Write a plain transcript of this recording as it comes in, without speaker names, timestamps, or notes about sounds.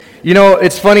You know,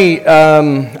 it's funny,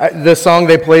 the song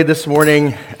they played this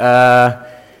morning,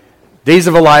 Days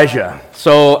of Elijah.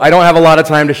 So I don't have a lot of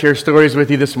time to share stories with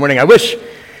you this morning. I wish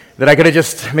that I could have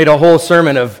just made a whole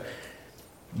sermon of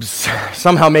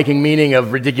somehow making meaning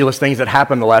of ridiculous things that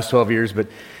happened the last 12 years, but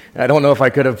I don't know if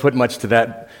I could have put much to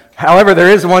that. However,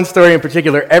 there is one story in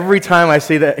particular. Every time I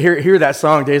hear that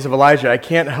song, Days of Elijah, I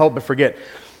can't help but forget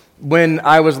when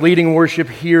I was leading worship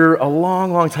here a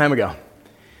long, long time ago.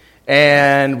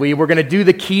 And we were going to do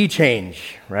the key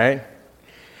change, right?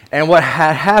 And what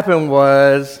had happened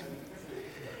was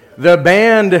the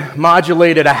band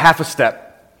modulated a half a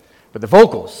step, but the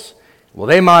vocals, well,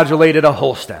 they modulated a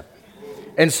whole step.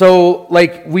 And so,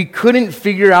 we couldn't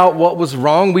figure out what was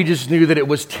wrong. We just knew that it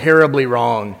was terribly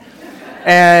wrong.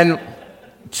 And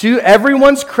to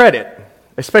everyone's credit,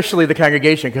 especially the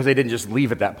congregation, because they didn't just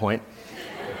leave at that point,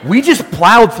 we just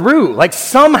plowed through.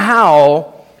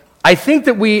 Somehow, I think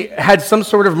that we had some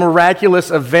sort of miraculous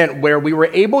event where we were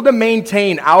able to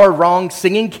maintain our wrong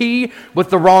singing key with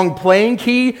the wrong playing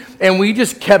key, and we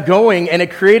just kept going, and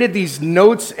it created these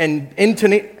notes and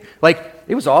intonation.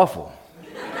 It was awful.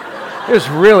 It was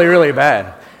really, really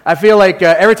bad. I feel like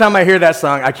every time I hear that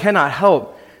song, I cannot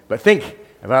help but think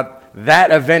about that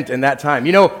event and that time.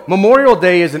 You know, Memorial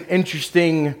Day is an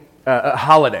interesting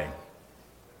holiday.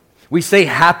 We say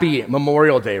Happy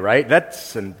Memorial Day, right?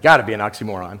 That's got to be an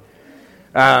oxymoron.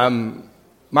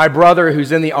 My brother,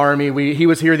 who's in the Army, he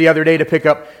was here the other day to pick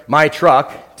up my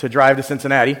truck to drive to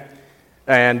Cincinnati,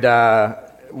 and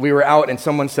we were out, and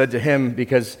someone said to him,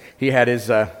 because he had his,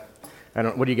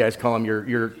 what do you guys call them,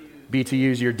 your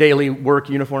BTUs, your daily work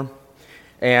uniform,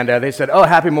 and they said, "Oh,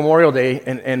 Happy Memorial Day,"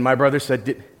 and my brother said,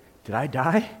 Did I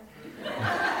die?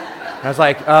 I was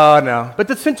like, "Oh, no." But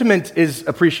the sentiment is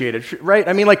appreciated, right?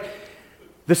 I mean,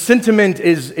 the sentiment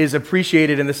is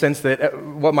appreciated in the sense that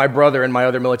what my brother and my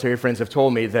other military friends have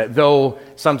told me, that though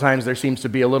sometimes there seems to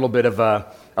be a little bit of a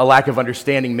lack of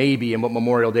understanding maybe in what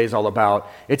Memorial Day is all about,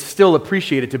 it's still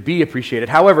appreciated to be appreciated.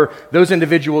 However, those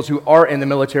individuals who are in the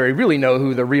military really know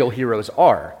who the real heroes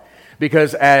are.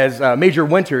 Because as Major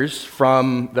Winters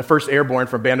from the 1st Airborne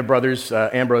from Band of Brothers,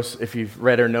 Ambrose, if you've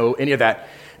read or know any of that,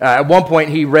 at one point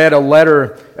he read a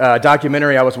letter,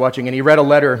 documentary I was watching, and he read a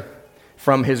letter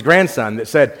from his grandson that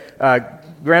said,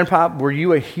 "Grandpa, were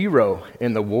you a hero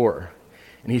in the war?"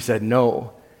 And he said,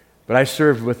 "No, but I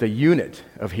served with a unit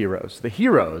of heroes." The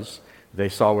heroes they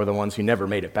saw were the ones who never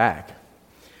made it back.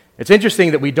 It's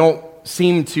interesting that we don't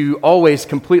seem to always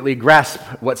completely grasp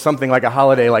what something like a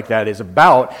holiday like that is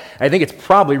about. I think it's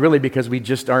probably really because we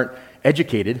just aren't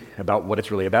educated about what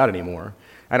it's really about anymore.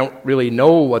 I don't really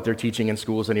know what they're teaching in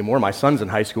schools anymore. My son's in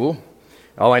high school.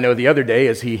 All I know the other day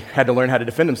is he had to learn how to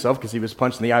defend himself because he was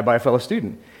punched in the eye by a fellow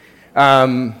student.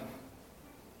 But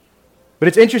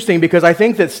it's interesting because I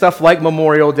think that stuff like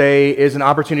Memorial Day is an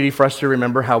opportunity for us to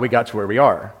remember how we got to where we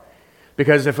are.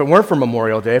 Because if it weren't for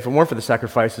Memorial Day, if it weren't for the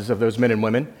sacrifices of those men and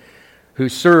women who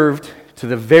served to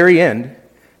the very end,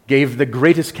 gave the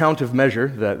greatest count of measure,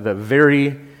 their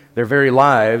very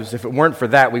lives, if it weren't for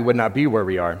that, we would not be where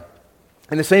we are.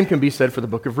 And the same can be said for the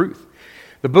book of Ruth.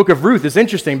 The book of Ruth is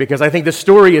interesting because I think the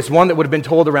story is one that would have been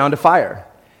told around a fire.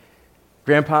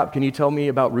 "Grandpa, can you tell me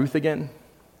about Ruth again?"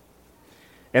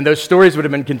 And those stories would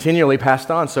have been continually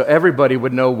passed on so everybody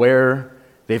would know where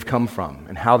they've come from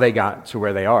and how they got to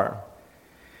where they are.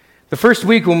 The first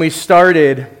week when we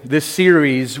started this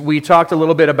series, we talked a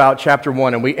little bit about chapter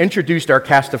 1, and we introduced our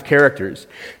cast of characters.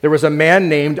 There was a man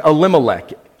named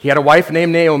Elimelech. He had a wife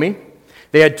named Naomi.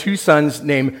 They had 2 sons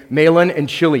named Mahlon and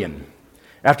Chilion.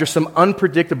 After some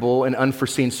unpredictable and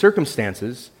unforeseen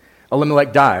circumstances,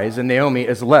 Elimelech dies, and Naomi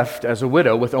is left as a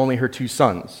widow with only her 2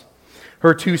 sons.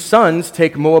 Her 2 sons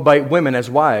take Moabite women as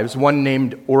wives, one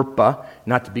named Orpah,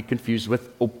 not to be confused with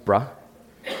Oprah,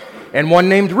 and one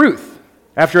named Ruth.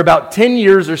 After about 10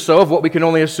 years or so of what we can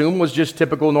only assume was just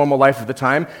typical normal life of the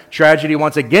time, tragedy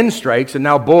once again strikes, and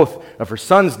now both of her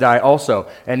sons die also.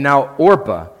 And now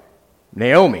Orpah,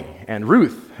 Naomi, and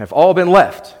Ruth have all been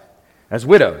left as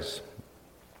widows.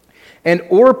 And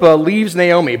Orpah leaves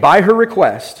Naomi by her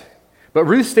request, but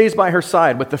Ruth stays by her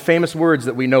side with the famous words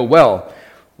that we know well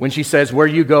when she says, "Where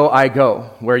you go, I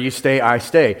go. Where you stay, I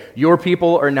stay. Your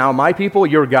people are now my people.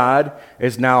 Your God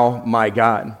is now my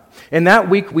God." And that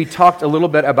week, we talked a little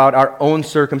bit about our own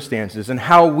circumstances and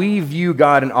how we view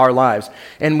God in our lives.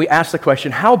 And we asked the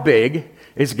question, how big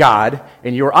is God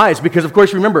in your eyes? Because, of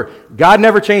course, remember, God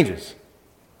never changes.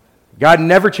 God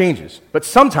never changes. But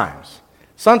sometimes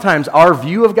our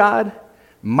view of God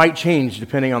might change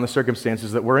depending on the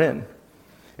circumstances that we're in.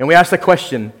 And we asked the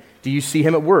question, do you see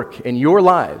him at work in your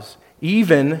lives,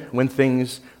 even when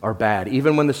things are bad,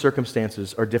 even when the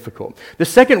circumstances are difficult. The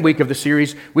second week of the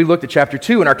series, we looked at chapter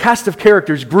 2, and our cast of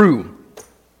characters grew.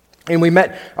 And we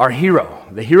met our hero,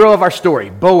 the hero of our story,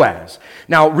 Boaz.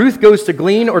 Now, Ruth goes to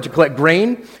glean or to collect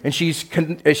grain, and she's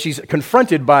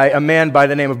confronted by a man by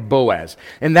the name of Boaz.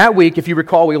 And that week, if you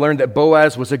recall, we learned that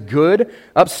Boaz was a good,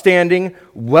 upstanding,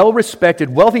 well-respected,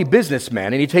 wealthy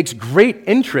businessman, and he takes great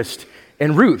interest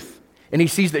in Ruth. And he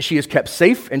sees that she is kept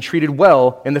safe and treated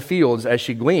well in the fields as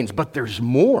she gleans. But there's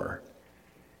more.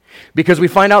 Because we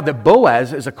find out that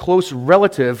Boaz is a close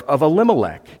relative of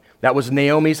Elimelech. That was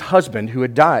Naomi's husband who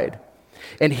had died.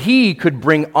 And he could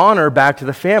bring honor back to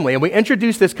the family. And we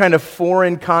introduced this kind of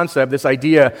foreign concept, this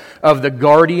idea of the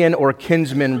guardian or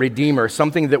kinsman redeemer,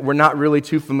 something that we're not really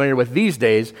too familiar with these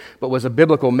days, but was a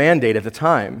biblical mandate at the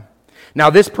time. Now,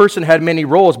 this person had many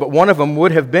roles, but one of them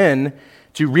would have been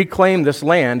to reclaim this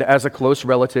land as a close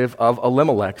relative of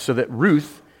Elimelech so that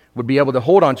Ruth would be able to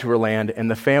hold on to her land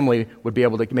and the family would be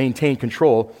able to maintain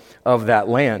control of that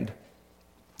land.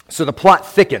 So the plot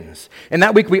thickens. And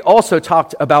that week we also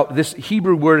talked about this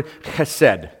Hebrew word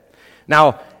chesed.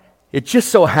 Now, it just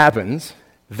so happens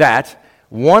that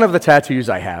one of the tattoos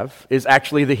I have is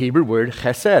actually the Hebrew word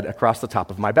chesed across the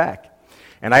top of my back.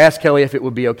 And I asked Kelly if it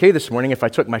would be okay this morning if I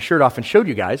took my shirt off and showed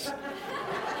you guys.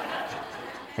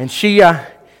 And she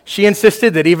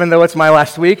insisted that even though it's my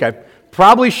last week, I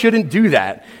probably shouldn't do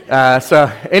that. So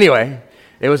anyway,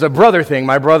 it was a brother thing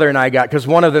my brother and I got, because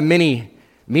one of the many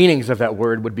meanings of that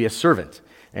word would be a servant.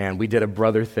 And we did a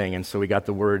brother thing, and so we got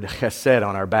the word chesed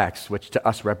on our backs, which to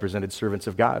us represented servants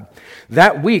of God.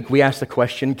 That week, we asked the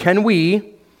question, can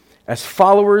we, as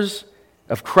followers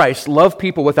of Christ, love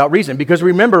people without reason? Because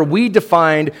remember, we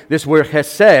defined this word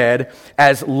chesed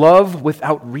as love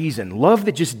without reason, love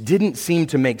that just didn't seem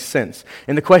to make sense.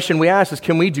 And the question we asked is,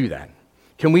 can we do that?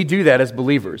 Can we do that as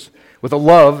believers with a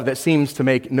love that seems to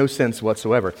make no sense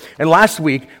whatsoever? And last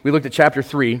week, we looked at chapter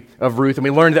 3 of Ruth, and we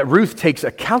learned that Ruth takes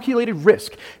a calculated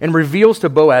risk and reveals to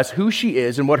Boaz who she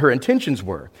is and what her intentions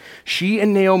were. She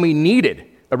and Naomi needed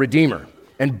a redeemer,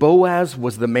 and Boaz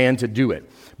was the man to do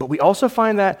it. But we also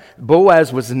find that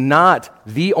Boaz was not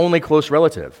the only close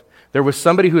relative. There was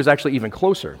somebody who was actually even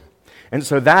closer. And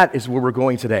so that is where we're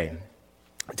going today.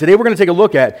 Today we're going to take a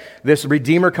look at this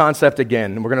Redeemer concept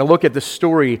again. And we're going to look at the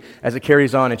story as it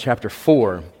carries on in chapter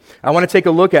 4. I want to take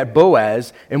a look at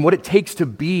Boaz and what it takes to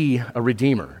be a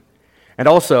Redeemer. And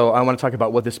also, I want to talk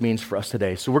about what this means for us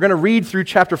today. So we're going to read through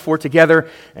chapter 4 together,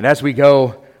 and as we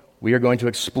go, we are going to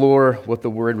explore what the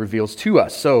Word reveals to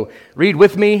us. So read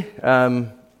with me.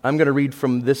 I'm going to read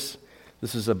from this.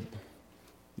 This is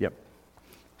yep.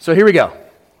 So here we go.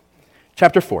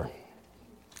 Chapter 4.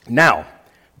 Now,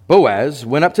 Boaz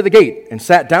went up to the gate and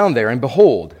sat down there, and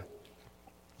behold,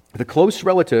 the close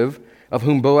relative of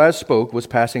whom Boaz spoke was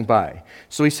passing by.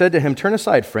 So he said to him, "Turn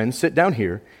aside, friend, sit down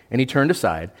here." And he turned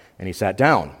aside, and he sat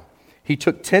down. He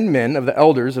took 10 men of the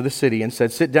elders of the city and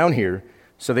said, "Sit down here."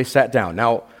 So they sat down.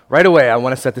 Now, right away, I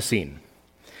want to set the scene.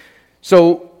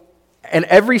 So in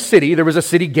every city, there was a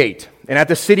city gate. And at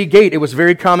the city gate, it was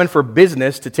very common for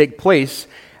business to take place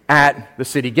at the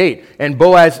city gate. And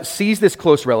Boaz sees this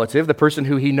close relative, the person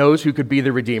who he knows who could be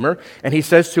the Redeemer, and he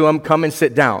says to him, "Come and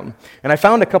sit down." And I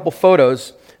found a couple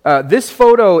photos. This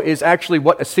photo is actually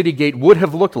what a city gate would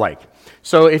have looked like.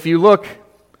 So if you look,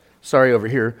 sorry over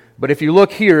here, but if you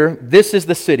look here, this is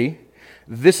the city.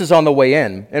 This is on the way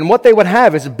in. And what they would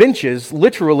have is benches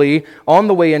literally on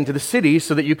the way into the city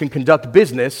so that you can conduct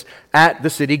business at the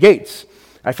city gates.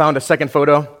 I found a second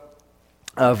photo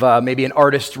of maybe an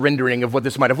artist rendering of what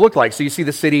this might have looked like. So you see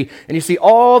the city, and you see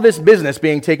all this business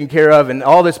being taken care of, and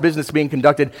all this business being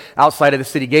conducted outside of the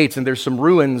city gates, and there's some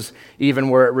ruins even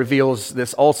where it reveals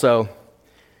this also.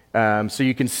 So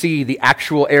you can see the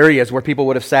actual areas where people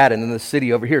would have sat in the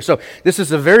city over here. So this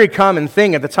is a very common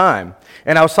thing at the time.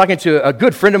 And I was talking to a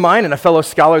good friend of mine and a fellow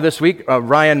scholar this week,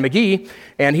 Ryan McGee,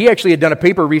 and he actually had done a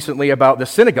paper recently about the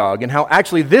synagogue and how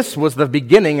actually this was the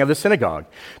beginning of the synagogue.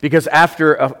 Because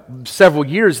after several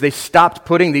years, they stopped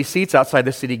putting these seats outside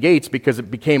the city gates because it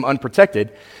became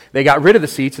unprotected. They got rid of the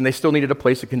seats, and they still needed a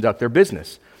place to conduct their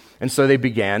business. And so they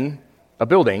began a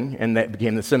building, and that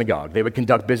became the synagogue. They would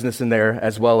conduct business in there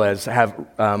as well as have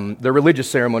their religious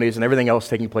ceremonies and everything else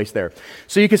taking place there.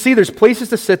 So you can see there's places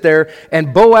to sit there,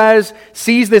 and Boaz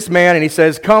sees this man, and he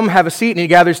says, "Come, have a seat," and he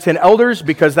gathers 10 elders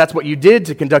because that's what you did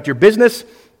to conduct your business.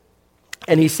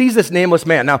 And he sees this nameless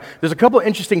man. Now, there's a couple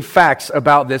interesting facts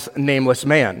about this nameless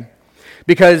man.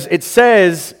 Because it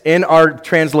says in our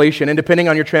translation, and depending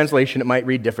on your translation, it might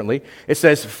read differently. It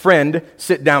says, friend,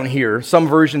 sit down here. Some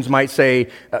versions might say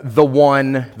the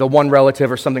one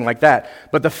relative or something like that.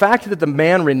 But the fact that the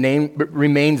man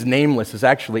remains nameless is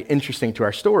actually interesting to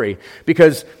our story,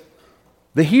 because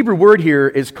the Hebrew word here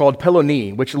is called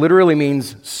peloni, which literally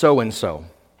means so-and-so.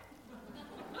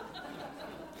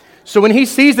 So when he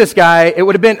sees this guy, it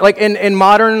would have been like in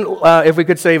modern, if we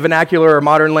could say vernacular or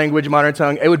modern language, modern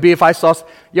tongue, it would be if I saw,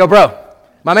 yo, bro,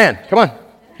 my man, come on,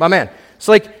 my man.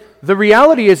 So like the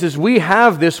reality is we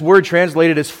have this word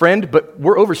translated as friend, but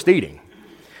we're overstating.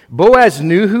 Boaz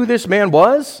knew who this man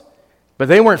was, but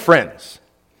they weren't friends.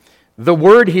 The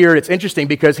word here, it's interesting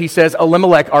because he says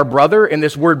Elimelech, our brother, and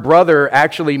this word brother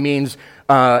actually means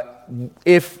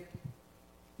if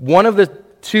one of the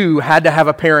two had to have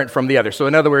a parent from the other. So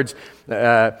in other words,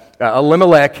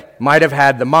 Elimelech might have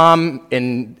had the mom,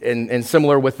 and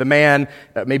similar with the man.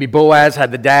 Maybe Boaz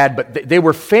had the dad, but they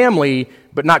were family,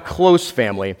 but not close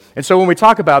family. And so when we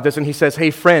talk about this and he says,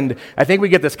 hey, friend, I think we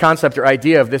get this concept or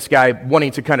idea of this guy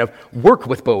wanting to kind of work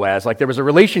with Boaz. Like there was a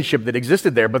relationship that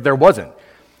existed there, but there wasn't.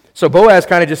 So Boaz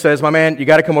kind of just says, my man, you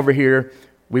got to come over here.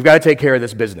 We've got to take care of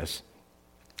this business.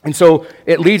 And so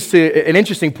it leads to an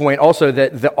interesting point also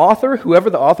that the author, whoever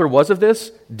the author was of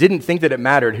this, didn't think that it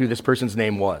mattered who this person's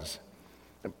name was.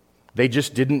 They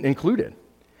just didn't include it.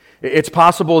 It's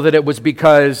possible that it was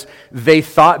because they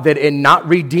thought that in not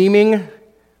redeeming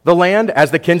the land as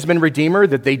the kinsman redeemer,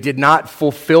 that they did not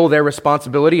fulfill their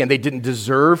responsibility and they didn't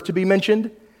deserve to be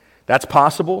mentioned. That's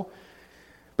possible.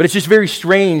 But it's just very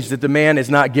strange that the man is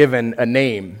not given a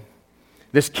name.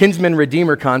 This kinsman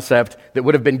redeemer concept that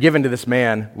would have been given to this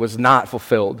man was not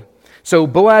fulfilled. So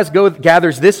Boaz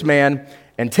gathers this man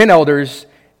and 10 elders,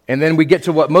 and then we get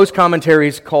to what most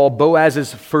commentaries call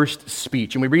Boaz's first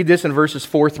speech. And we read this in verses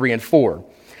 4, 3, and 4.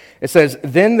 It says,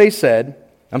 then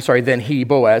he,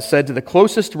 Boaz, said to the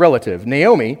closest relative,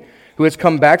 Naomi, who has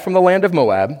come back from the land of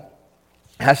Moab,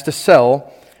 has to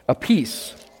sell a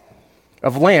piece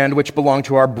of land which belonged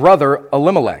to our brother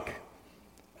Elimelech.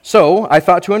 So I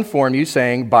thought to inform you,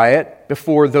 saying, buy it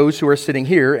before those who are sitting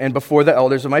here and before the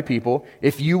elders of my people.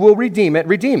 If you will redeem it,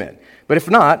 redeem it. But if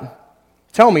not,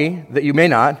 tell me that you may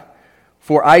not,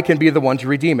 for I can be the one to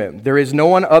redeem it. There is no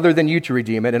one other than you to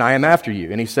redeem it, and I am after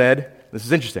you. And he said, this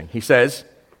is interesting, he says,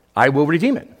 I will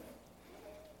redeem it.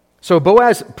 So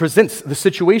Boaz presents the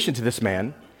situation to this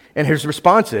man, and his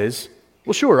response is,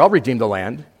 well, sure, I'll redeem the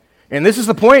land. And this is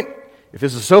the point, if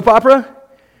this is a soap opera,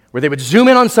 where they would zoom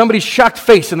in on somebody's shocked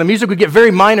face and the music would get very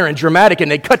minor and dramatic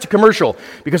and they'd cut to commercial.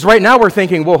 Because right now we're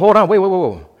thinking, well, hold on, wait,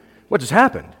 what just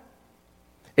happened?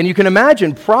 And you can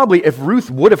imagine probably if Ruth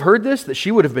would have heard this, that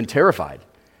she would have been terrified.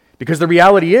 Because the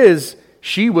reality is,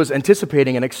 she was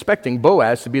anticipating and expecting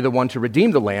Boaz to be the one to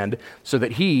redeem the land so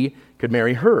that he could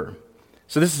marry her.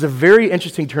 So this is a very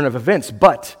interesting turn of events,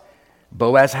 but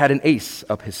Boaz had an ace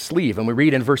up his sleeve. And we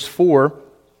read in verse 4,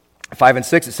 5 and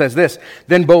 6, it says this,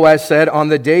 then Boaz said, on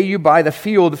the day you buy the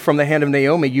field from the hand of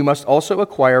Naomi, you must also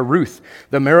acquire Ruth,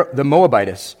 the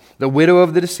Moabitess, the widow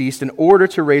of the deceased, in order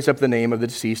to raise up the name of the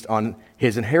deceased on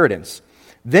his inheritance.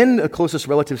 Then the closest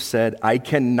relative said, I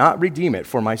cannot redeem it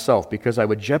for myself, because I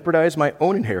would jeopardize my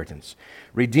own inheritance.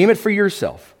 Redeem it for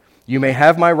yourself. You may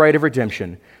have my right of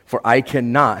redemption, for I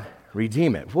cannot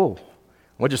redeem it. Whoa,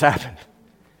 what just happened?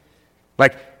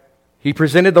 He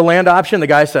presented the land option. The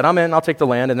guy said, I'm in, I'll take the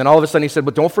land. And then all of a sudden he said,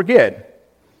 but don't forget,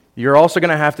 you're also going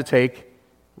to have to take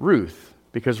Ruth,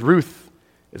 because Ruth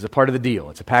is a part of the deal.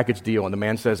 It's a package deal. And the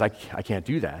man says, I can't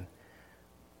do that.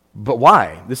 But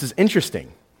why? This is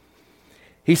interesting.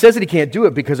 He says that he can't do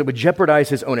it because it would jeopardize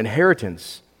his own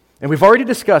inheritance. And we've already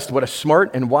discussed what a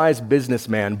smart and wise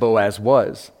businessman Boaz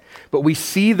was. But we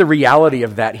see the reality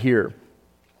of that here.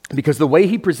 Because the way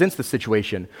he presents the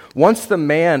situation, once the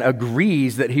man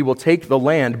agrees that he will take the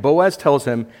land, Boaz tells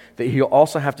him that he'll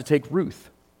also have to take Ruth.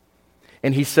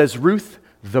 And he says, Ruth,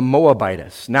 the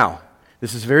Moabitess. Now,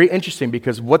 this is very interesting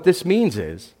because what this means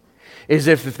is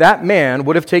if that man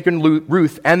would have taken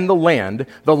Ruth and the land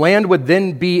would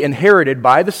then be inherited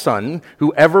by the son,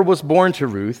 whoever was born to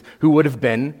Ruth, who would have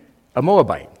been a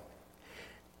Moabite.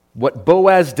 What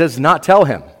Boaz does not tell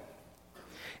him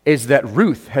is that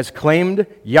Ruth has claimed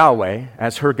Yahweh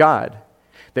as her God,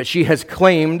 that she has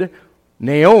claimed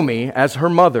Naomi as her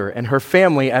mother and her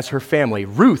family as her family.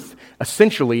 Ruth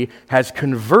essentially has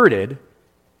converted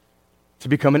to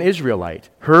become an Israelite.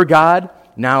 Her God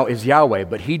now is Yahweh,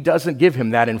 but he doesn't give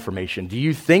him that information. Do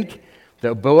you think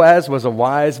that Boaz was a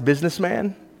wise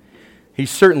businessman? He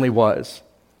certainly was.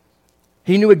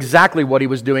 He knew exactly what he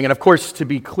was doing, and of course, to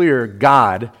be clear,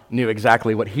 God knew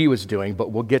exactly what he was doing,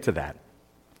 but we'll get to that.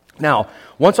 Now,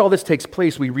 once all this takes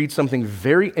place, we read something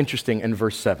very interesting in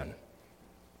verse 7.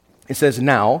 It says,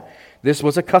 "Now, this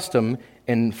was a custom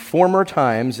in former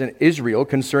times in Israel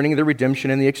concerning the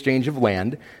redemption and the exchange of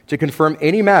land. To confirm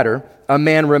any matter, a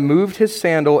man removed his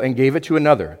sandal and gave it to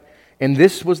another. And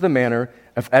this was the manner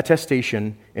of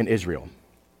attestation in Israel."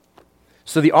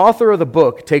 So the author of the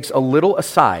book takes a little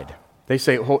aside. They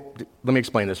say, let me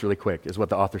explain this really quick, is what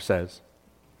the author says.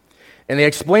 And they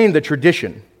explain the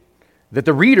tradition that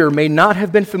the reader may not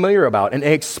have been familiar about, and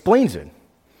he explains it.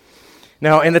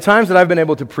 Now, in the times that I've been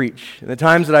able to preach, in the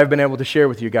times that I've been able to share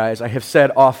with you guys, I have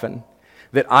said often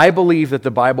that I believe that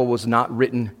the Bible was not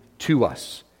written to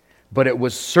us, but it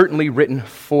was certainly written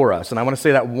for us. And I want to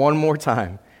say that one more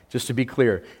time, just to be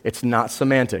clear. It's not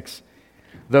semantics.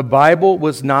 The Bible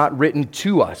was not written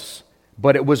to us,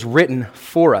 but it was written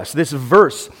for us. This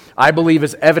verse, I believe,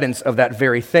 is evidence of that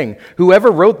very thing.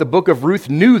 Whoever wrote the book of Ruth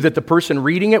knew that the person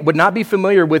reading it would not be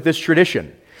familiar with this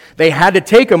tradition. They had to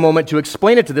take a moment to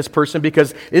explain it to this person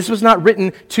because this was not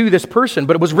written to this person,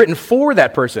 but it was written for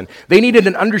that person. They needed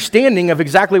an understanding of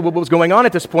exactly what was going on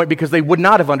at this point because they would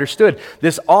not have understood.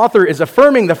 This author is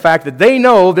affirming the fact that they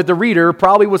know that the reader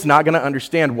probably was not going to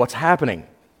understand what's happening.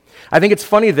 I think it's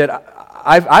funny that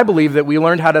I believe that we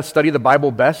learned how to study the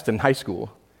Bible best in high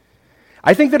school.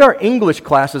 I think that our English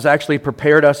classes actually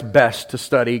prepared us best to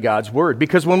study God's Word.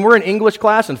 Because when we're in English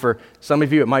class, and for some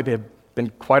of you it might have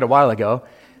been quite a while ago,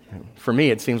 for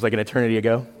me it seems like an eternity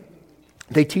ago,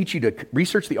 they teach you to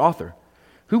research the author.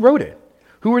 Who wrote it?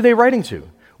 Who were they writing to?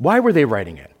 Why were they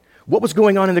writing it? What was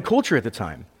going on in the culture at the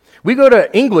time? We go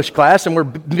to English class and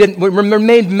we're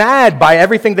made mad by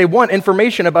everything they want,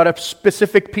 information about a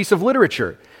specific piece of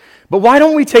literature. But why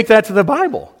don't we take that to the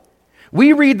Bible?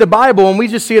 We read the Bible and we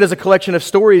just see it as a collection of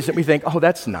stories that we think, oh,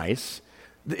 that's nice.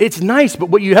 It's nice, but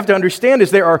what you have to understand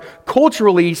is there are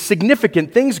culturally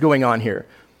significant things going on here.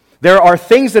 There are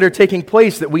things that are taking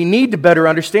place that we need to better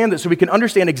understand, that so we can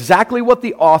understand exactly what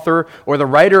the author or the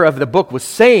writer of the book was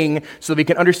saying, so that we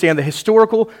can understand the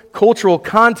historical, cultural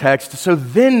context, so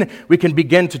then we can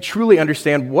begin to truly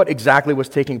understand what exactly was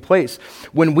taking place.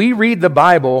 When we read the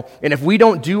Bible, and if we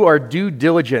don't do our due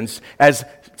diligence as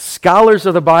scholars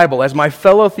of the Bible, as my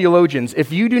fellow theologians,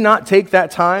 if you do not take that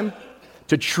time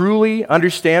to truly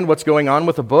understand what's going on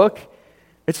with a book,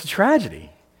 it's a tragedy.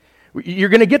 You're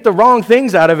going to get the wrong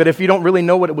things out of it if you don't really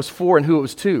know what it was for and who it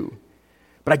was to.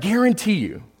 But I guarantee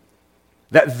you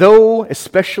that though,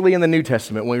 especially in the New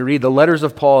Testament, when we read the letters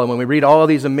of Paul and when we read all of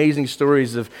these amazing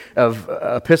stories of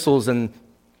epistles and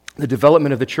the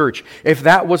development of the church, if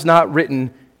that was not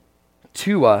written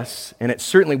to us, and it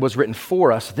certainly was written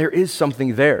for us, there is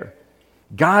something there.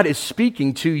 God is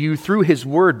speaking to you through His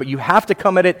Word, but you have to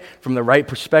come at it from the right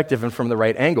perspective and from the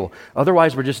right angle.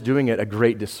 Otherwise, we're just doing it a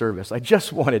great disservice. I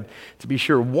just wanted to be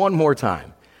sure one more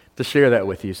time to share that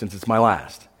with you since it's my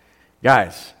last.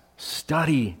 Guys,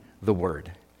 study the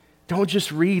Word. Don't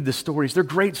just read the stories. They're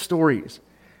great stories.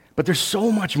 But there's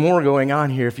so much more going on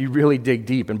here if you really dig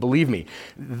deep. And believe me,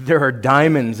 there are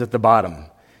diamonds at the bottom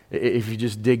if you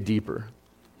just dig deeper.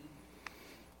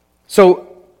 So,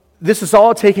 this is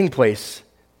all taking place,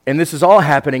 and this is all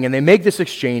happening, and they make this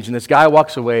exchange, and this guy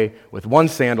walks away with one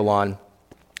sandal on.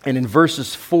 And in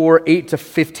verses 8 to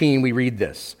 15, we read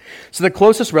this. So the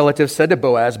closest relative said to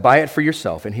Boaz, "Buy it for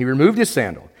yourself." And he removed his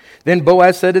sandal. Then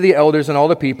Boaz said to the elders and all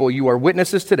the people, "You are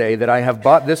witnesses today that I have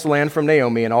bought this land from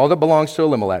Naomi and all that belongs to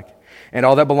Elimelech and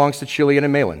all that belongs to Chilion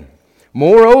and Mahlon.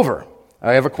 Moreover,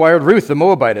 I have acquired Ruth the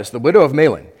Moabitess, the widow of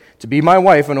Mahlon, to be my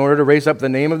wife in order to raise up the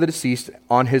name of the deceased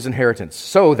on his inheritance,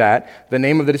 so that the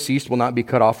name of the deceased will not be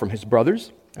cut off from his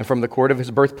brothers and from the court of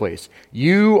his birthplace.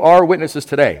 You are witnesses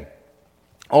today."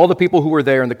 All the people who were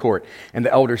there in the court and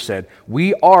the elders said,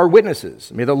 "We are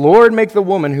witnesses. May the Lord make the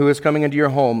woman who is coming into your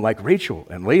home like Rachel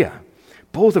and Leah,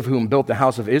 both of whom built the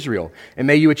house of Israel. And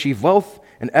may you achieve wealth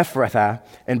in Ephrathah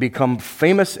and become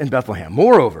famous in Bethlehem.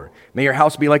 Moreover, may your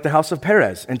house be like the house of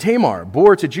Perez and Tamar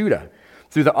bore to Judah,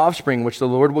 through the offspring which the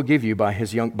Lord will give you by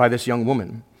this young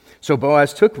woman." So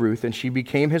Boaz took Ruth, and she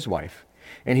became his wife.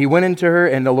 And he went into her,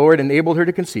 and the Lord enabled her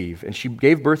to conceive, and she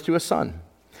gave birth to a son.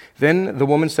 Then the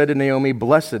woman said to Naomi,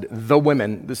 "Blessed the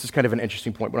women." This is kind of an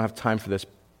interesting point. We don't have time for this.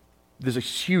 There's a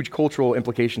huge cultural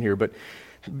implication here, but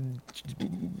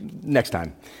next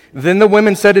time. Then the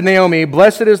women said to Naomi,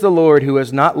 "Blessed is the Lord who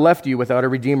has not left you without a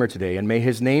redeemer today, and may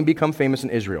his name become famous in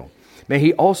Israel. May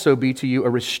he also be to you a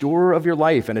restorer of your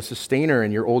life and a sustainer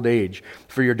in your old age.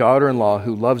 For your daughter-in-law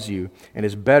who loves you and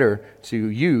is better to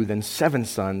you than 7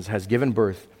 sons has given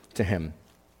birth to him."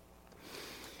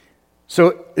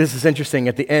 So this is interesting.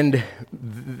 At the end,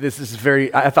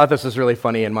 I thought this was really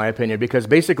funny in my opinion, because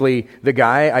basically the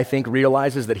guy, I think,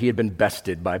 realizes that he had been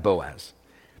bested by Boaz.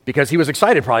 Because he was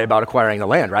excited probably about acquiring the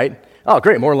land, right? Oh,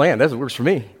 great, more land, that works for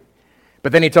me.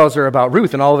 But then he tells her about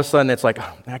Ruth, and all of a sudden it's like,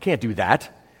 oh, I can't do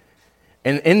that.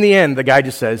 And in the end, the guy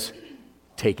just says,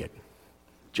 take it.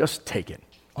 Just take it.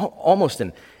 Almost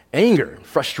in anger,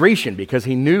 frustration, because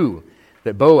he knew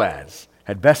that Boaz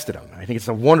had bested him. I think it's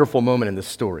a wonderful moment in this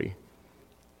story.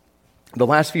 The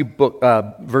last few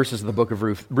verses of the book of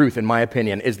Ruth, in my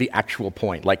opinion, is the actual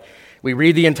point. Like, we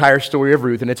read the entire story of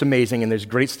Ruth, and it's amazing, and there's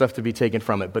great stuff to be taken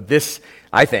from it. But this,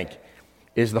 I think,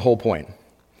 is the whole point.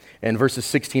 In verses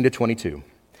 16 to 22.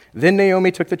 Then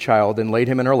Naomi took the child and laid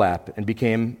him in her lap and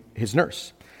became his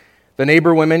nurse. The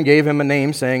neighbor women gave him a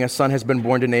name, saying, a son has been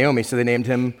born to Naomi, so they named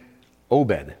him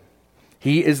Obed.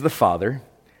 He is the father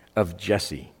of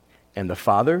Jesse and the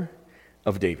father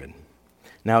of David.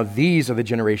 Now these are the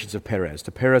generations of Perez.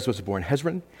 To Perez was born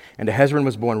Hezron, and to Hezron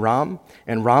was born Ram,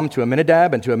 and Ram to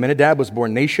Amminadab, and to Amminadab was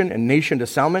born Nahshon, and Nahshon to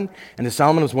Salmon, and to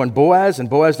Salmon was born Boaz,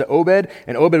 and Boaz to Obed,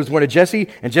 and Obed was born to Jesse,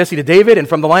 and Jesse to David, and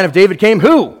from the line of David came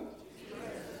who?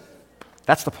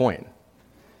 That's the point.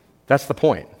 That's the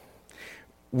point.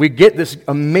 We get this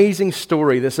amazing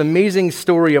story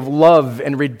of love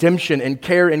and redemption and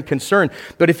care and concern.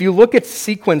 But if you look at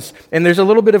sequence, and there's a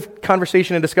little bit of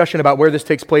conversation and discussion about where this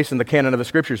takes place in the canon of the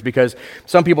scriptures, because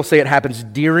some people say it happens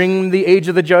during the age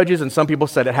of the judges, and some people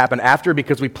said it happened after,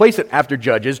 because we place it after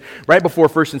Judges, right before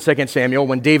 1 and 2 Samuel,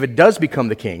 when David does become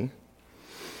the king.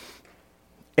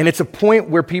 And it's a point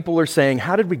where people are saying,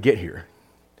 how did we get here?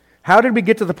 How did we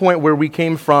get to the point where we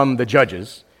came from the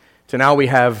Judges to now we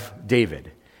have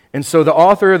David? And so the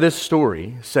author of this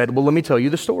story said, well, let me tell you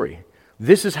the story.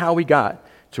 This is how we got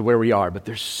to where we are, but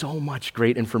there's so much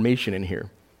great information in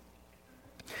here.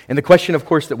 And the question, of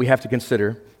course, that we have to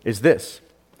consider is this.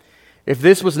 If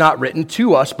this was not written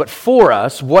to us, but for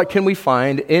us, what can we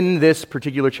find in this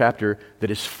particular chapter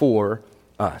that is for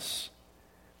us?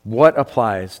 What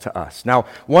applies to us? Now,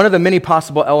 one of the many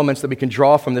possible elements that we can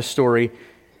draw from this story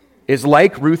is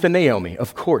like Ruth and Naomi.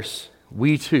 Of course,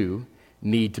 we too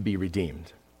need to be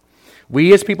redeemed.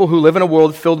 We as people who live in a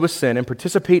world filled with sin and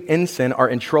participate in sin are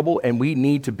in trouble, and we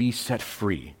need to be set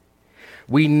free.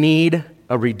 We need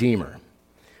a redeemer.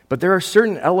 But there are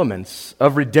certain elements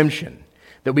of redemption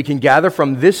that we can gather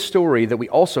from this story that we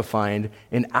also find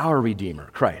in our Redeemer,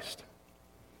 Christ.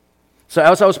 So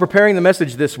as I was preparing the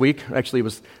message this week, actually it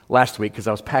was last week because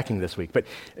I was packing this week, but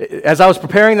as I was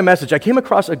preparing the message, I came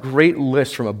across a great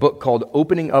list from a book called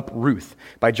Opening Up Ruth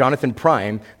by Jonathan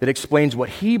Prime that explains what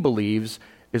he believes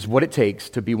is what it takes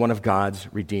to be one of God's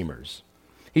redeemers.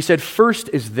 He said, first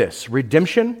is this: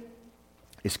 redemption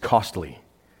is costly.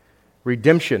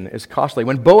 Redemption is costly.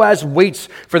 When Boaz waits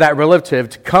for that relative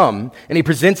to come and he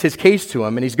presents his case to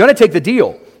him and he's going to take the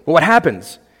deal, well, what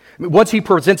happens? Once he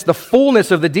presents the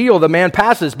fullness of the deal, the man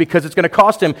passes because it's going to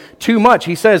cost him too much.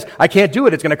 He says, I can't do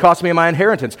it. It's going to cost me my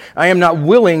inheritance. I am not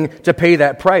willing to pay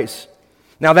that price.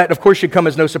 Now that, of course, should come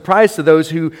as no surprise to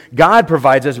those who God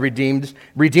provides as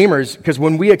redeemers, because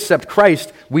when we accept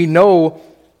Christ, we know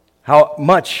how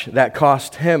much that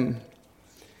cost him.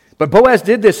 But Boaz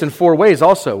did this in 4 ways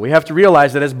also. We have to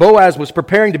realize that as Boaz was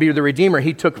preparing to be the redeemer,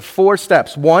 he took 4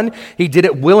 steps. 1, he did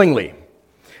it willingly.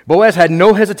 Boaz had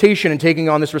no hesitation in taking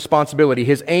on this responsibility.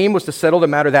 His aim was to settle the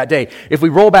matter that day. If we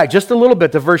roll back just a little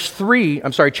bit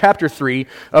to chapter 3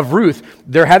 of Ruth,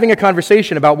 they're having a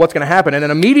conversation about what's going to happen. And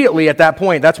then immediately at that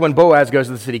point, that's when Boaz goes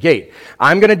to the city gate.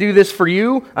 I'm going to do this for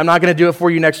you. I'm not going to do it for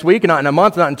you next week, not in a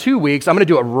month, not in 2 weeks. I'm going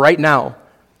to do it right now.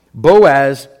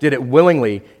 Boaz did it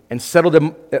willingly and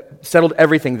settled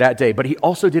everything that day. But he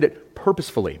also did it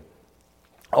purposefully.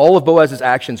 All of Boaz's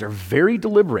actions are very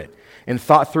deliberate and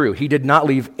thought through. He did not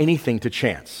leave anything to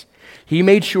chance. He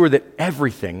made sure that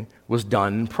everything was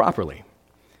done properly.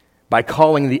 By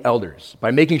calling the elders,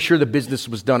 by making sure the business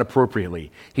was done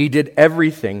appropriately. He did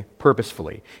everything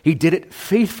purposefully. He did it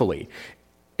faithfully.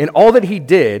 In all that he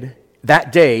did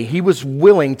that day, he was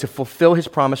willing to fulfill his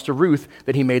promise to Ruth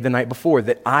that he made the night before,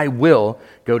 that I will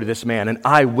go to this man and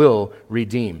I will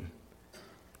redeem.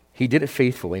 He did it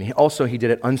faithfully, and he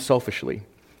did it unselfishly.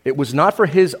 It was not for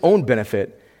his own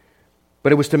benefit,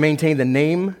 but it was to maintain the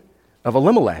name of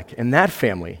Elimelech and that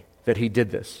family that he did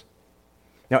this.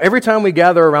 Now, every time we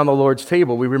gather around the Lord's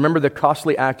table, we remember the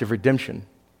costly act of redemption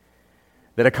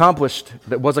that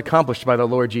was accomplished by the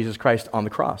Lord Jesus Christ on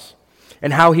the cross,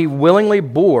 and how he willingly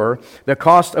bore the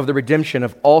cost of the redemption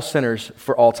of all sinners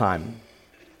for all time.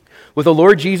 With the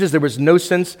Lord Jesus, there was no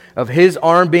sense of his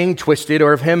arm being twisted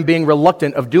or of him being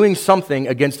reluctant of doing something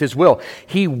against his will.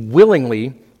 He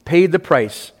willingly paid the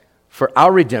price for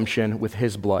our redemption with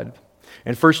his blood.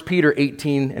 In 1 Peter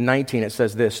 18 and 19, it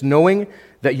says this, knowing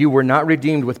that you were not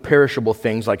redeemed with perishable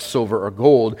things like silver or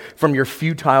gold from your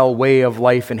futile way of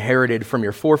life inherited from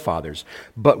your forefathers,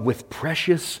 but with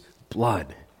precious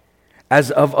blood, as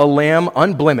of a lamb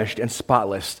unblemished and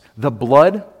spotless, the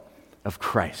blood of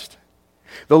Christ.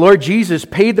 The Lord Jesus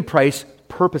paid the price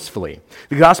purposefully.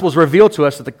 The Gospels reveal to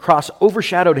us that the cross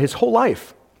overshadowed his whole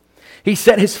life. He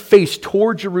set his face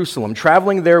toward Jerusalem,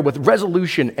 traveling there with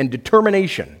resolution and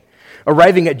determination,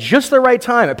 arriving at just the right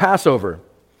time at Passover.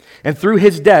 And through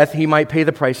his death, he might pay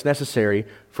the price necessary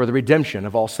for the redemption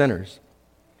of all sinners.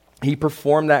 He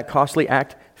performed that costly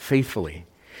act faithfully.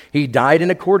 He died in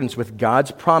accordance with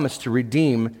God's promise to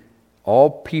redeem all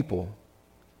people,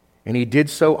 and he did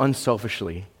so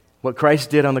unselfishly. What Christ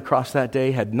did on the cross that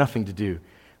day had nothing to do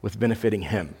with benefiting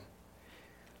him.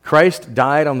 Christ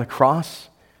died on the cross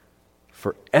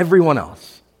for everyone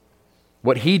else.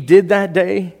 What he did that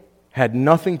day had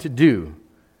nothing to do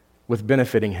with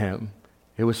benefiting him.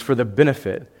 It was for the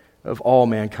benefit of all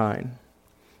mankind.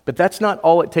 But that's not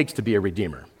all it takes to be a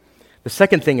redeemer. The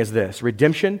second thing is this: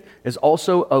 redemption is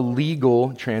also a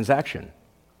legal transaction.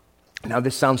 Now,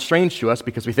 this sounds strange to us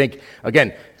because we think,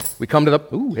 again, we come to the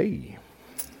Bible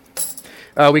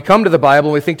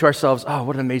and we think to ourselves, oh,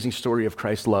 what an amazing story of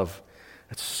Christ's love.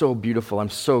 That's so beautiful. I'm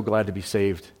so glad to be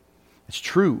saved. It's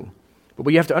true. But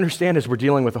what you have to understand is we're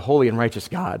dealing with a holy and righteous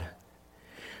God.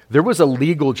 There was a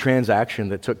legal transaction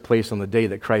that took place on the day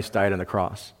that Christ died on the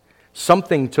cross.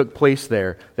 Something took place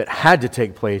there that had to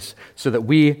take place so that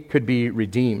we could be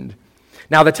redeemed.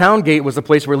 Now, the town gate was the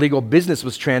place where legal business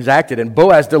was transacted, and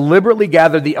Boaz deliberately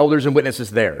gathered the elders and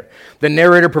witnesses there. The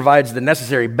narrator provides the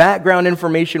necessary background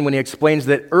information when he explains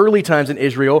that early times in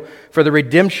Israel, for the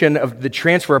redemption of the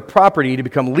transfer of property to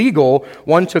become legal,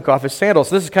 one took off his sandals.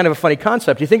 So this is kind of a funny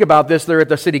concept. You think about this, they're at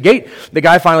the city gate. The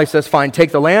guy finally says, fine,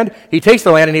 take the land. He takes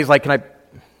the land, and he's like, can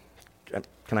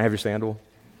I have your sandal?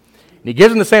 And he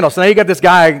gives him the sandal. So now you got this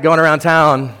guy going around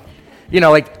town,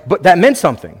 but that meant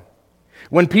something.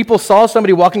 When people saw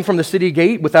somebody walking from the city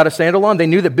gate without a sandal on, they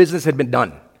knew that business had been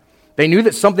done. They knew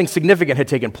that something significant had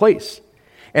taken place.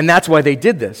 And that's why they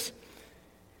did this.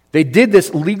 They did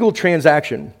this legal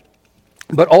transaction.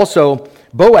 But also,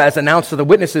 Boaz announced to the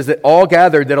witnesses that all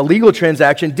gathered that a legal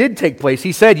transaction did take place.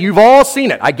 He said, you've all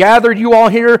seen it. I gathered you all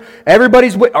here.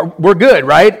 We're good,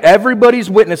 right? Everybody's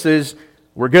witnesses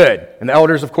were good. And the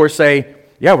elders, of course, say,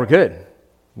 yeah, we're good.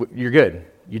 You're good.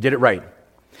 You did it right.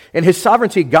 In his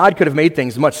sovereignty, God could have made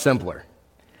things much simpler.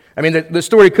 I mean, the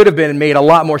story could have been made a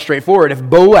lot more straightforward if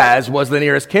Boaz was the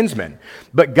nearest kinsman.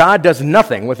 But God does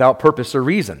nothing without purpose or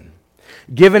reason.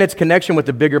 Given its connection with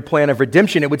the bigger plan of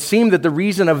redemption, it would seem that the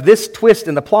reason of this twist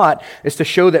in the plot is to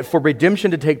show that for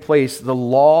redemption to take place, the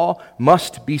law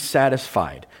must be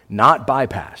satisfied, not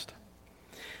bypassed.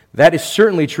 That is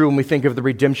certainly true when we think of the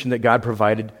redemption that God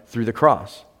provided through the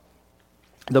cross.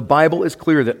 The Bible is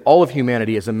clear that all of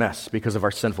humanity is a mess because of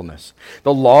our sinfulness.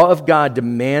 The law of God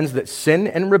demands that sin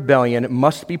and rebellion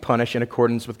must be punished in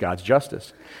accordance with God's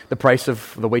justice. The price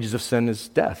of the wages of sin is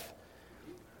death.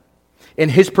 In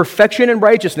his perfection and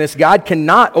righteousness, God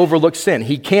cannot overlook sin.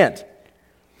 He can't.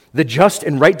 The just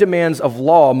and right demands of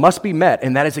law must be met,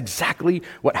 and that is exactly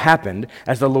what happened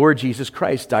as the Lord Jesus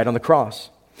Christ died on the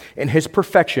cross. In his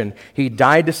perfection, he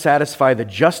died to satisfy the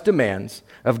just demands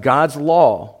of God's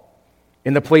law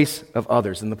in the place of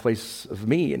others, in the place of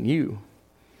me and you.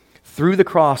 Through the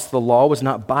cross, the law was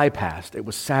not bypassed, it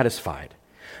was satisfied.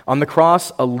 On the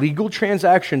cross, a legal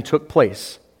transaction took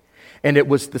place, and it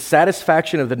was the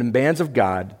satisfaction of the demands of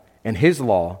God and his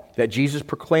law that Jesus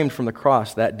proclaimed from the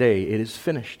cross that day. It is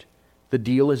finished. The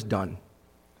deal is done.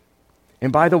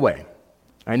 And by the way,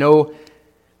 I know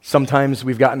sometimes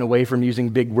we've gotten away from using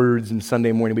big words in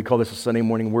Sunday morning. We call this a Sunday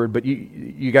morning word, but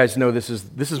you guys know this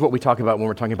is what we talk about when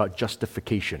we're talking about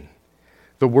justification.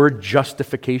 The word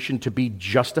justification, to be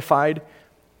justified,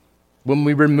 when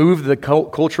we remove the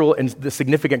cultural and the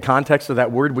significant context of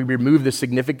that word, we remove the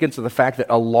significance of the fact that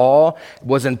a law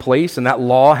was in place and that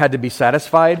law had to be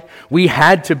satisfied. We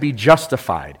had to be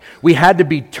justified. We had to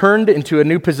be turned into a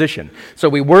new position. So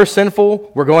we were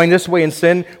sinful, we're going this way in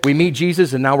sin, we meet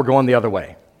Jesus, and now we're going the other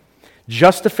way.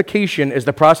 Justification is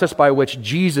the process by which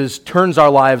Jesus turns our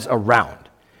lives around.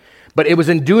 But it was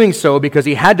in doing so because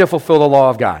he had to fulfill the law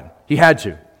of God. He had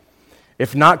to.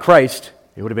 If not Christ,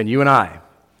 it would have been you and I.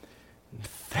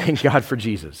 Thank God for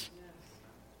Jesus.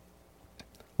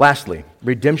 Lastly,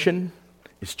 redemption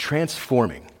is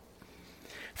transforming.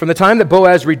 From the time that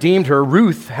Boaz redeemed her,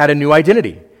 Ruth had a new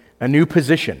identity, a new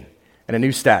position, and a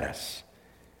new status.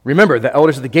 Remember, the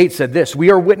elders of the gate said this, "We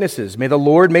are witnesses. May the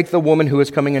Lord make the woman who is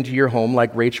coming into your home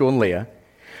like Rachel and Leah,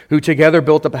 who together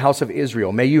built up the house of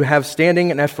Israel. May you have standing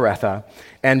in Ephrathah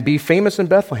and be famous in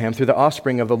Bethlehem through the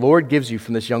offspring of the Lord gives you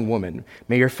from this young woman.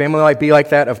 May your family be like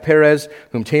that of Perez,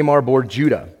 whom Tamar bore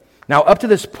Judah. Now, up to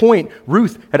this point,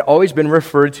 Ruth had always been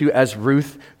referred to as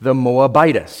Ruth the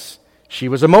Moabitess. She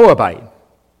was a Moabite,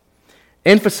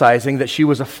 emphasizing that she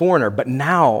was a foreigner, but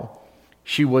now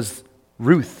she was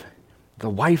Ruth, the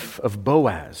wife of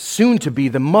Boaz, soon to be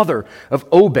the mother of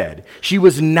Obed. She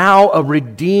was now a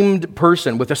redeemed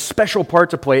person with a special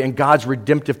part to play in God's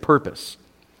redemptive purpose.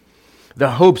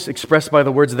 The hopes expressed by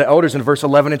the words of the elders in verse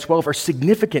 11 and 12 are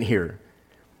significant here.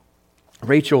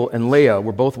 Rachel and Leah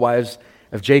were both wives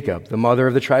of Jacob, the mother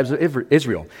of the tribes of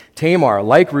Israel. Tamar,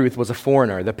 like Ruth, was a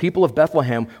foreigner. The people of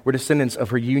Bethlehem were descendants of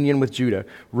her union with Judah.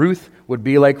 Ruth would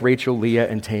be like Rachel, Leah,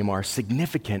 and Tamar,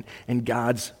 significant in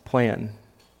God's plan.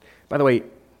 By the way,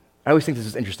 I always think this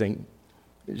is interesting.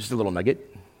 Just a little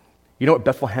nugget. You know what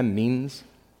Bethlehem means?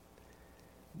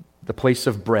 The place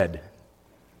of bread.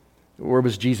 Where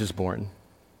was Jesus born?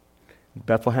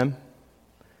 Bethlehem?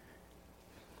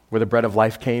 Where the bread of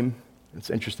life came? It's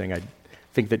interesting. I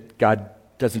think that God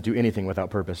doesn't do anything without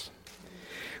purpose.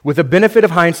 With the benefit of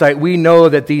hindsight, we know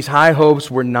that these high hopes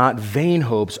were not vain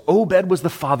hopes. Obed was the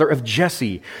father of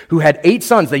Jesse, who had 8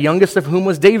 sons, the youngest of whom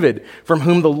was David, from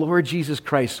whom the Lord Jesus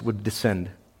Christ would descend.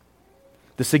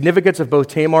 The significance of both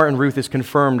Tamar and Ruth is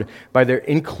confirmed by their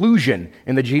inclusion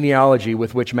in the genealogy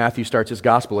with which Matthew starts his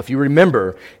gospel. If you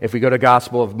remember, if we go to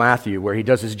Gospel of Matthew, where he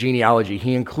does his genealogy,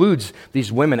 he includes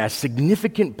these women as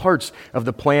significant parts of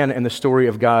the plan and the story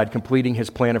of God, completing his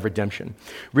plan of redemption.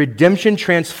 Redemption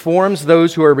transforms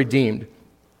those who are redeemed.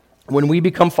 When we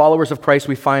become followers of Christ,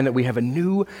 we find that we have a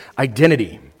new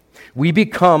identity. We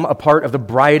become a part of the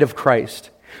bride of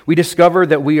Christ. We discover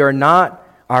that we are not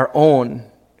our own,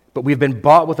 but we've been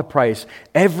bought with a price.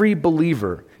 Every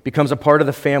believer becomes a part of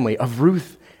the family of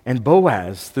Ruth and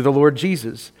Boaz through the Lord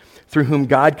Jesus, through whom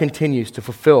God continues to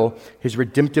fulfill his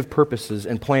redemptive purposes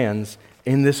and plans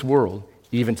in this world,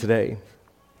 even today.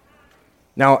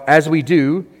 Now, as we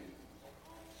do,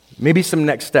 maybe some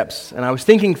next steps. And I was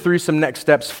thinking through some next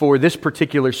steps for this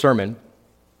particular sermon,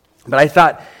 but I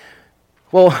thought,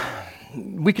 well,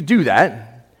 we could do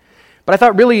that. But I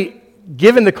thought really,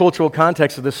 given the cultural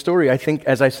context of this story, I think,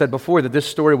 as I said before, that this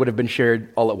story would have been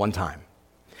shared all at one time.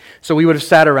 So we would have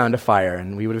sat around a fire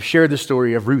and we would have shared the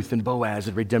story of Ruth and Boaz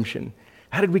and redemption.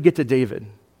 How did we get to David?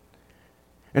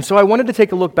 And so I wanted to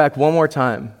take a look back one more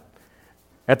time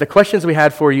at the questions we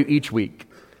had for you each week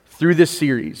through this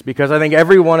series, because I think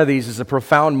every one of these is a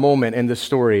profound moment in this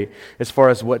story as far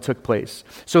as what took place.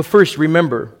 So first,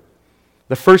 remember,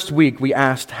 the first week we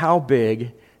asked, how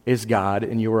big is God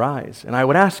in your eyes? And I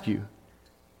would ask you,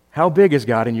 how big is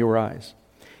God in your eyes?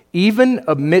 Even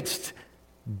amidst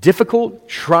difficult,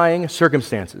 trying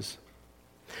circumstances.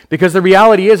 Because the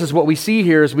reality is what we see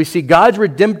here is we see God's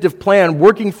redemptive plan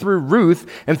working through Ruth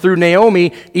and through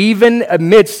Naomi, even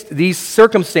amidst these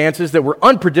circumstances that were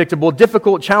unpredictable,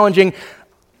 difficult, challenging,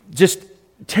 just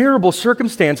terrible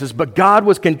circumstances, but God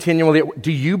was continually.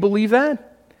 Do you believe that?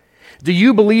 Do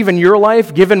you believe in your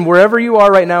life, given wherever you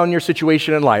are right now in your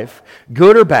situation in life,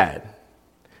 good or bad?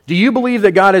 Do you believe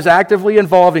that God is actively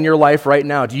involved in your life right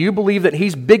now? Do you believe that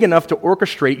He's big enough to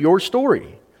orchestrate your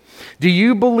story? Do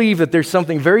you believe that there's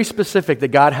something very specific that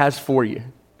God has for you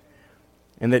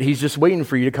and that He's just waiting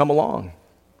for you to come along?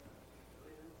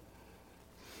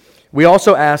 We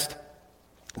also asked,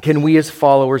 can we as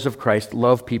followers of Christ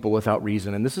love people without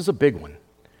reason? And this is a big one.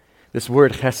 This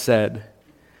word chesed,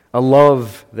 a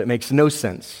love that makes no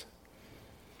sense.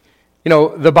 You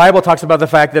know, the Bible talks about the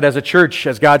fact that as a church,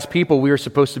 as God's people, we are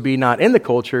supposed to be not in the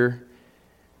culture.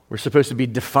 We're supposed to be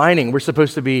defining. We're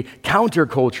supposed to be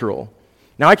countercultural.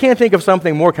 Now, I can't think of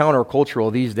something more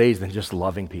countercultural these days than just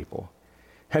loving people.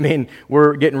 I mean,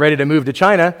 we're getting ready to move to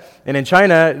China, and in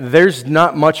China, there's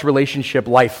not much relationship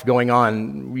life going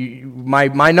on.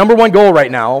 My number one goal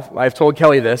right now, I've told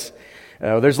Kelly this,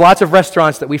 there's lots of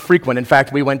restaurants that we frequent. In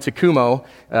fact, we went to Kumo.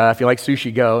 If you like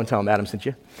sushi, go and tell them Adam sent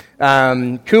you.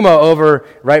 Kumo over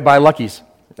right by Lucky's,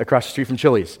 across the street from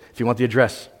Chili's, if you want the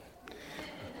address.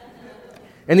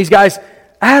 And these guys,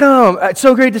 Adam, it's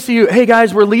so great to see you. Hey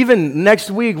guys, we're leaving next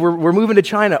week. We're moving to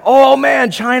China. Oh man,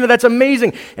 China, that's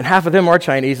amazing. And half of them are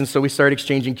Chinese, and so we started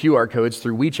exchanging QR codes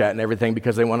through WeChat and everything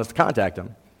because they want us to contact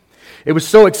them. It was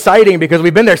so exciting because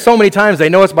we've been there so many times. They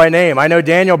know us by name. I know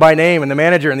Daniel by name and the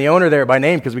manager and the owner there by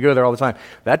name because we go there all the time.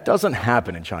 That doesn't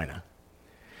happen in China.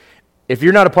 If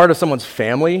you're not a part of someone's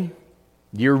family,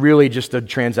 you're really just a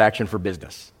transaction for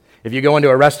business. If you go into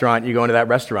a restaurant, you go into that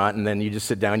restaurant and then you just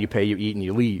sit down, you pay, you eat, and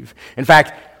you leave. In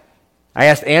fact, I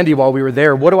asked Andy while we were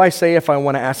there, what do I say if I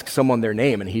want to ask someone their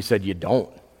name? And he said, you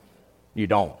don't. You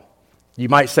don't. You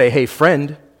might say, hey,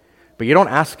 friend, but you don't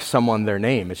ask someone their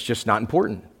name. It's just not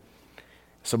important.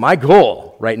 So my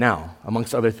goal right now,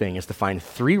 amongst other things, is to find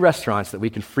 3 restaurants that we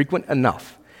can frequent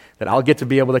enough that I'll get to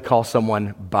be able to call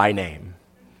someone by name.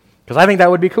 Because I think that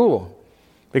would be cool.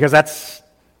 Because that's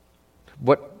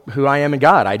who I am in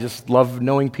God. I just love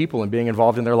knowing people and being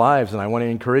involved in their lives, and I want to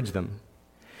encourage them.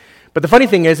 But the funny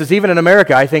thing is even in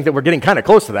America, I think that we're getting kind of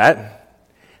close to that.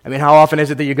 I mean, how often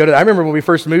is it that you go to... I remember when we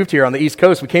first moved here on the East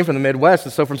Coast, we came from the Midwest,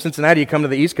 and so from Cincinnati you come to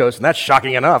the East Coast, and that's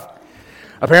shocking enough.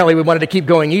 Apparently we wanted to keep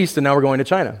going east, and now we're going to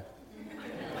China.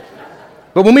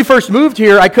 But when we first moved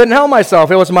here, I couldn't help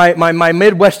myself. It was my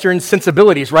Midwestern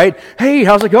sensibilities, right? Hey,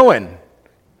 how's it going?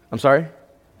 I'm sorry?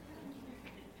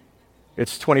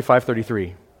 It's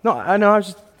 25:33. No, I know,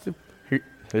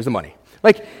 here's the money.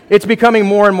 Like, it's becoming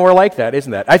more and more like that,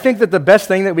 isn't that? I think that the best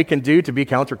thing that we can do to be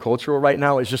countercultural right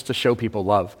now is just to show people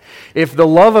love. If the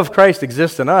love of Christ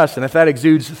exists in us, and if that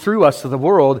exudes through us to the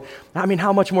world, I mean,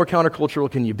 how much more countercultural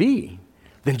can you be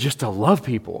than just to love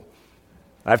people?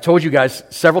 I've told you guys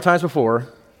several times before,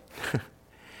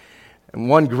 and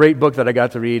one great book that I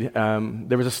got to read,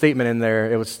 there was a statement in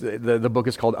there. It was the book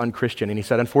is called Unchristian, and he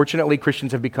said, unfortunately,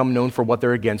 Christians have become known for what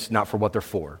they're against, not for what they're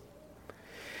for.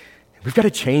 We've got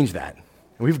to change that.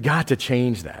 We've got to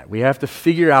change that. We have to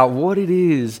figure out what it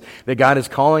is that God is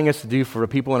calling us to do for the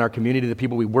people in our community, the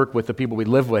people we work with, the people we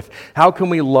live with. How can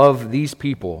we love these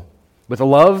people with a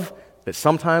love that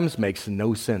sometimes makes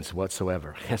no sense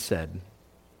whatsoever? Chesed.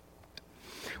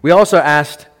 We also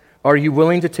asked, are you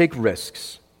willing to take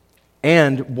risks?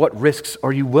 And what risks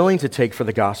are you willing to take for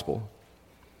the gospel?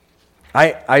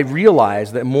 I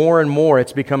realize that more and more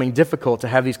it's becoming difficult to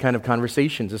have these kind of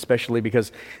conversations, especially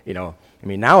because,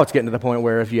 now it's getting to the point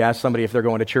where if you ask somebody if they're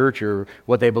going to church or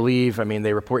what they believe,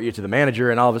 they report you to the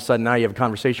manager, and all of a sudden now you have a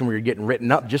conversation where you're getting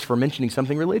written up just for mentioning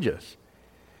something religious.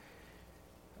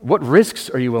 What risks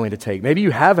are you willing to take? Maybe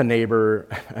you have a neighbor,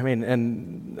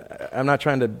 and I'm not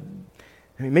trying to,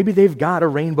 maybe they've got a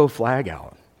rainbow flag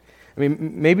out.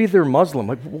 Maybe they're Muslim.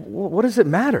 Like, what does it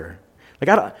matter?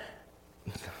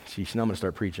 Sheesh, now I'm going to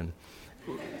start preaching.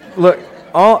 Look,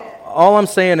 all I'm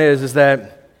saying is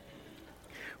that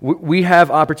we have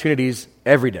opportunities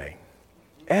every day,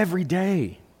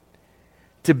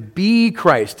 to be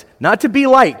Christ, not to be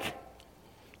like,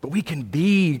 but we can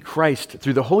be Christ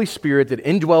through the Holy Spirit that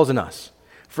indwells in us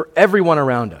for everyone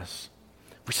around us.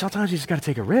 But sometimes you just got to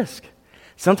take a risk.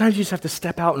 Sometimes you just have to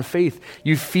step out in faith.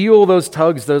 You feel those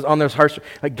tugs on those hearts.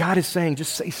 Like God is saying,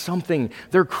 just say something.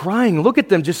 They're crying. Look at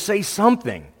them. Just say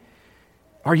something.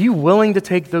 Are you willing to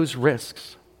take those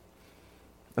risks?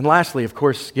 And lastly, of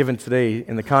course, given today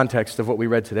in the context of what we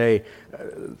read today,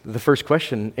 the first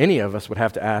question any of us would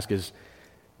have to ask is,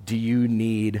 do you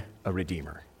need a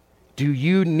redeemer? Do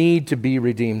you need to be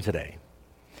redeemed today?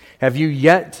 Have you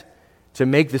yet to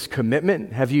make this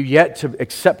commitment? Have you yet to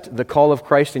accept the call of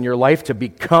Christ in your life to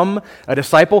become a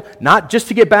disciple? Not just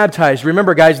to get baptized.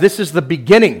 Remember, guys, this is the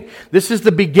beginning. This is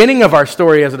the beginning of our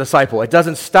story as a disciple. It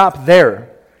doesn't stop there.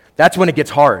 That's when it gets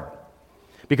hard.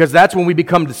 Because that's when we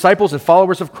become disciples and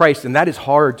followers of Christ, and that is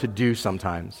hard to do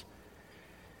sometimes.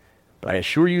 But I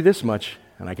assure you this much,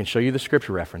 and I can show you the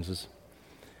scripture references.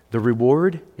 The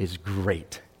reward is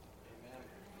great.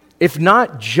 If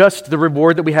not just the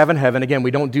reward that we have in heaven, again,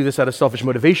 we don't do this out of selfish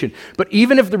motivation, but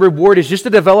even if the reward is just to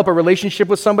develop a relationship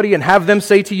with somebody and have them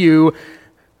say to you,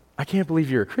 I can't believe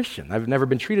you're a Christian. I've never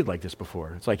been treated like this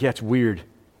before. It's like, yeah, it's weird.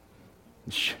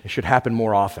 It should happen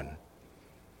more often.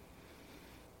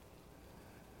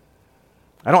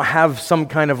 I don't have some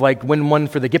kind of win one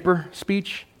for the Gipper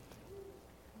speech.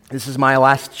 This is my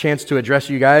last chance to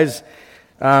address you guys.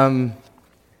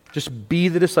 Just be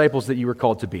the disciples that you were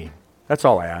called to be. That's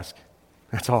all I ask.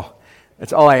 That's all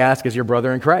I ask as your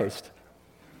brother in Christ.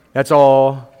 That's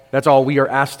all we are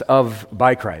asked of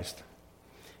by Christ,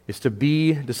 is to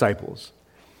be disciples,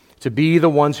 to be the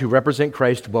ones who represent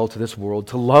Christ well to this world,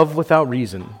 to love without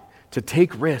reason, to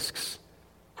take risks,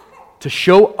 to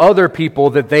show other people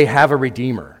that they have a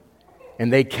Redeemer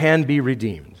and they can be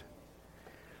redeemed.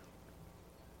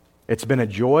 It's been a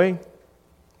joy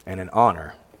and an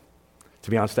honor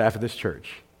to be on staff at this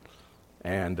church.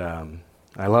 And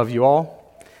I love you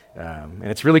all. And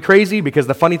it's really crazy because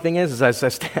the funny thing is as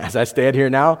I stand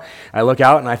here now, I look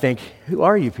out and I think, who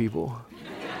are you people?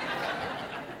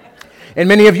 And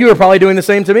many of you are probably doing the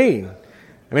same to me.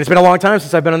 It's been a long time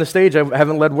since I've been on the stage. I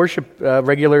haven't led worship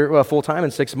full-time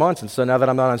in 6 months. And so now that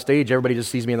I'm not on stage, everybody just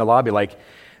sees me in the lobby like,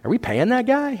 are we paying that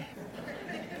guy?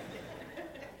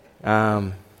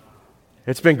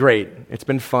 It's been great. It's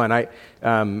been fun.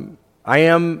 I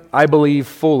am, I believe,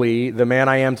 fully the man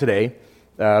I am today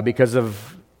because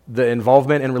of the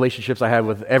involvement and relationships I have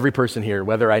with every person here,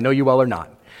 whether I know you well or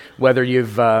not, whether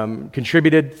you've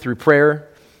contributed through prayer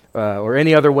or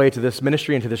any other way to this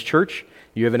ministry and to this church.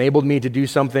 You have enabled me to do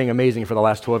something amazing for the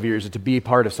last 12 years, to be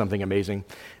part of something amazing.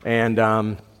 And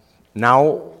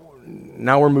now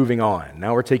we're moving on.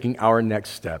 Now we're taking our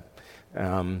next step.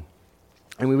 And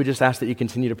we would just ask that you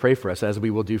continue to pray for us, as we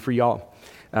will do for y'all.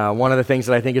 One of the things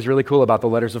that I think is really cool about the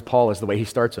letters of Paul is the way he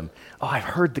starts them. Oh, I've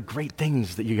heard the great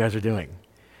things that you guys are doing.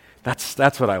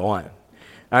 That's what I want.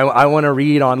 I want to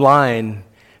read online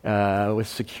with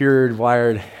secured,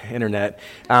 wired internet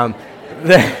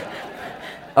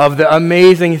of the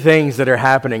amazing things that are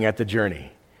happening at the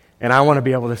Journey. And I want to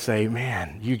be able to say,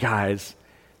 man, you guys,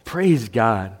 praise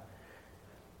God.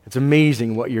 It's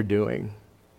amazing what you're doing.